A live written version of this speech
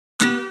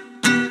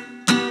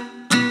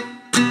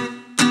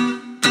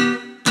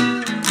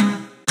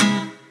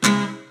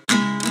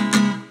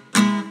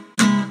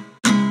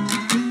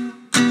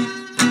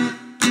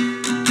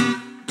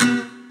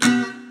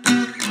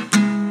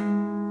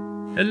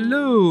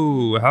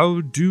Hello,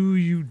 how do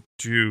you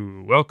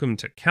do? Welcome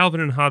to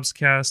Calvin and Hobbes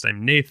Cast.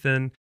 I'm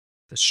Nathan.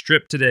 The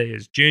strip today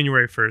is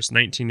January 1st,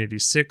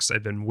 1986.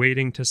 I've been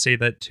waiting to say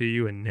that to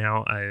you, and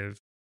now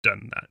I've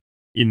done that.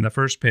 In the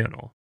first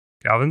panel,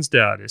 Calvin's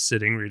dad is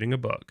sitting reading a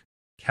book.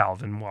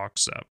 Calvin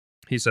walks up.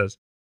 He says,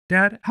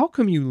 "Dad, how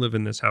come you live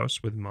in this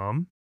house with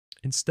Mom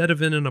instead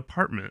of in an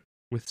apartment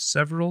with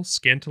several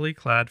scantily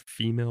clad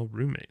female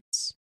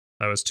roommates?"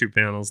 That was 2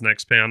 panels.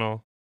 Next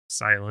panel,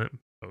 silent.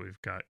 But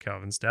we've got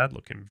Calvin's dad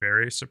looking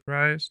very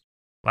surprised.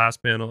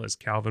 Last panel is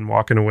Calvin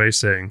walking away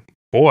saying,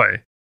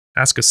 "Boy,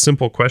 ask a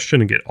simple question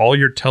and get all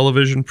your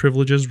television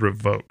privileges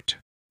revoked."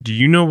 Do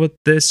you know what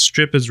this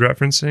strip is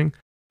referencing?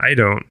 I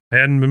don't. I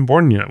hadn't been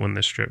born yet when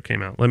this strip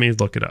came out. Let me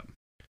look it up.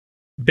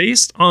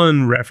 Based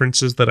on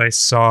references that I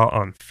saw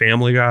on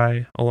Family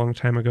Guy a long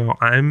time ago,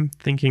 I'm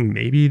thinking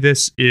maybe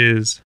this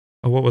is,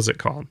 what was it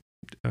called?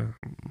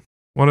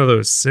 One of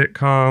those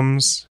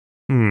sitcoms.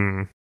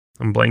 I'm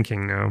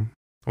blanking now.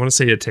 I want to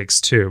say It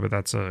Takes Two, but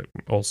that's a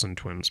Olsen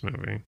Twins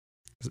movie.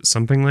 Is it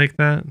something like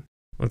that?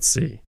 Let's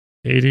see.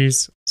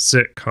 80s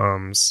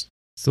sitcoms.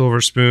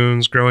 Silver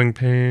Spoons, Growing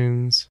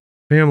Pains,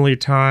 Family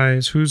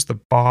Ties, Who's the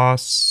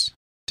Boss,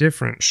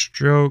 Different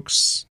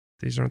Strokes.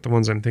 These aren't the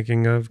ones I'm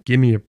thinking of.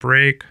 Give Me a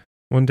Break,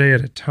 One Day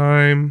at a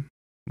Time,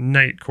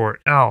 Night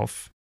Court,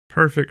 Alf,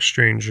 Perfect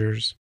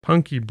Strangers,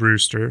 Punky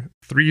Brewster,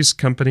 Three's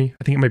Company.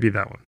 I think it might be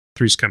that one.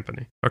 Three's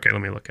Company. Okay,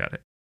 let me look at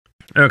it.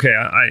 Okay,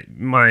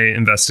 my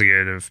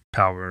investigative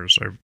powers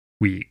are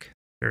weak,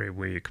 very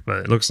weak,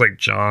 but it looks like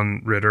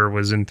John Ritter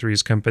was in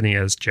Three's Company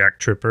as Jack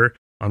Tripper.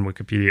 On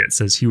Wikipedia, it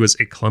says he was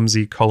a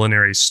clumsy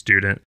culinary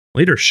student,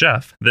 later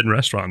chef, then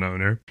restaurant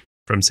owner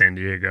from San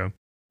Diego.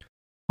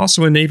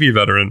 Also a Navy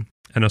veteran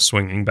and a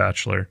swinging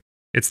bachelor.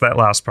 It's that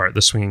last part,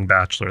 the swinging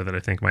bachelor, that I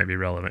think might be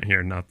relevant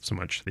here, not so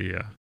much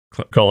the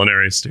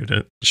culinary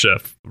student,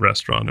 chef,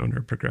 restaurant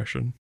owner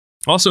progression.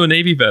 Also a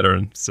Navy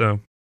veteran,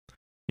 so,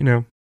 you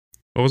know.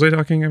 What was I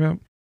talking about?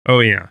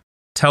 Oh, yeah.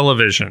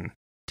 Television.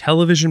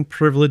 Television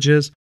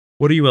privileges.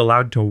 What are you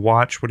allowed to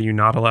watch? What are you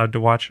not allowed to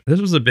watch? This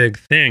was a big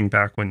thing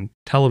back when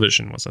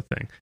television was a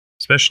thing,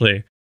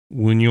 especially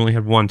when you only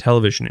had one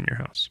television in your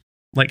house,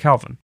 like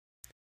Calvin.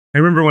 I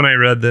remember when I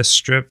read this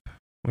strip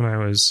when I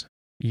was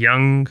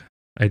young,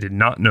 I did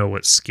not know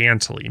what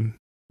scantily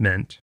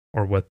meant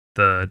or what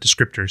the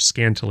descriptor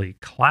scantily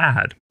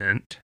clad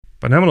meant.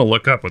 But I'm going to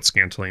look up what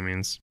scantily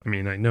means. I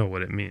mean, I know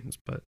what it means,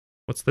 but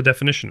what's the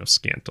definition of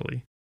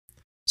scantily?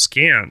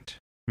 Scant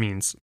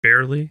means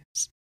barely,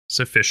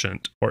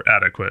 sufficient, or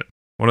adequate.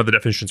 One of the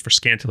definitions for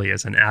scantily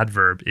as an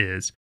adverb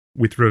is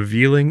with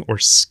revealing or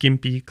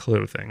skimpy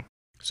clothing.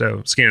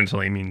 So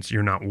scantily means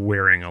you're not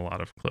wearing a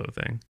lot of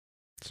clothing.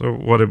 So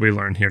what did we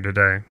learn here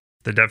today?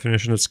 The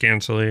definition of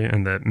scantily,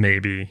 and that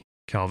maybe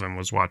Calvin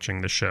was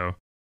watching the show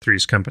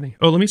Three's Company.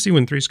 Oh, let me see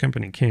when Three's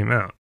Company came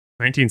out.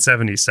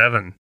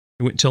 1977.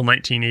 It went till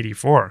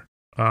 1984.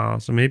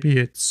 So maybe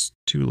it's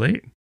too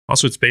late.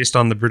 Also, it's based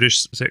on the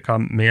British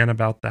sitcom Man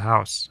About the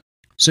House.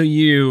 So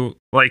you,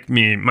 like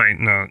me,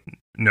 might not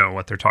know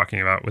what they're talking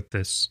about with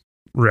this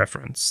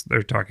reference.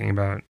 They're talking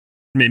about,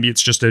 maybe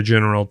it's just a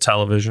general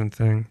television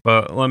thing,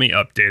 but let me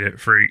update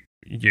it for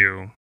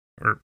you,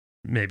 or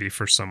maybe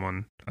for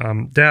someone.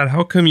 Dad,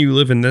 how come you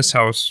live in this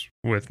house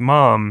with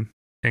Mom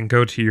and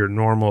go to your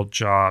normal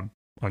job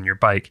on your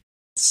bike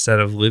instead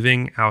of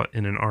living out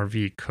in an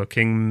RV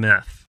cooking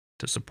meth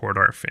to support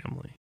our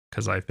family?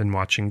 Because I've been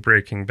watching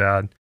Breaking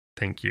Bad.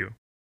 Thank you.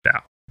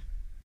 Bow.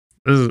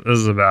 This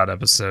is a bad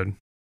episode.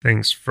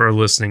 Thanks for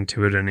listening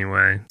to it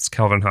anyway. It's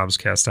Calvin Hobbes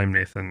Cast. I'm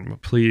Nathan.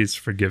 Please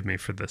forgive me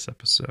for this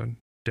episode.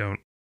 Don't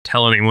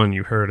tell anyone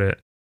you heard it.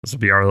 This will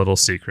be our little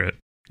secret.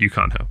 You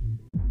can't know.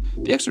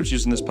 The excerpts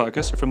used in this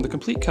podcast are from The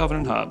Complete Calvin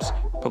and Hobbes,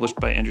 published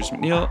by Andrews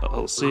McNeil,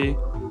 LLC,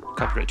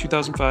 copyright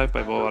 2005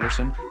 by Will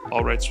Watterson,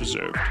 all rights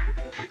reserved.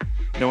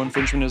 No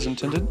infringement is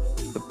intended.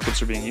 The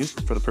clips are being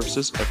used for the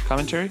purposes of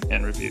commentary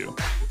and review.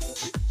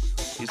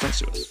 Please don't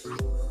sue us.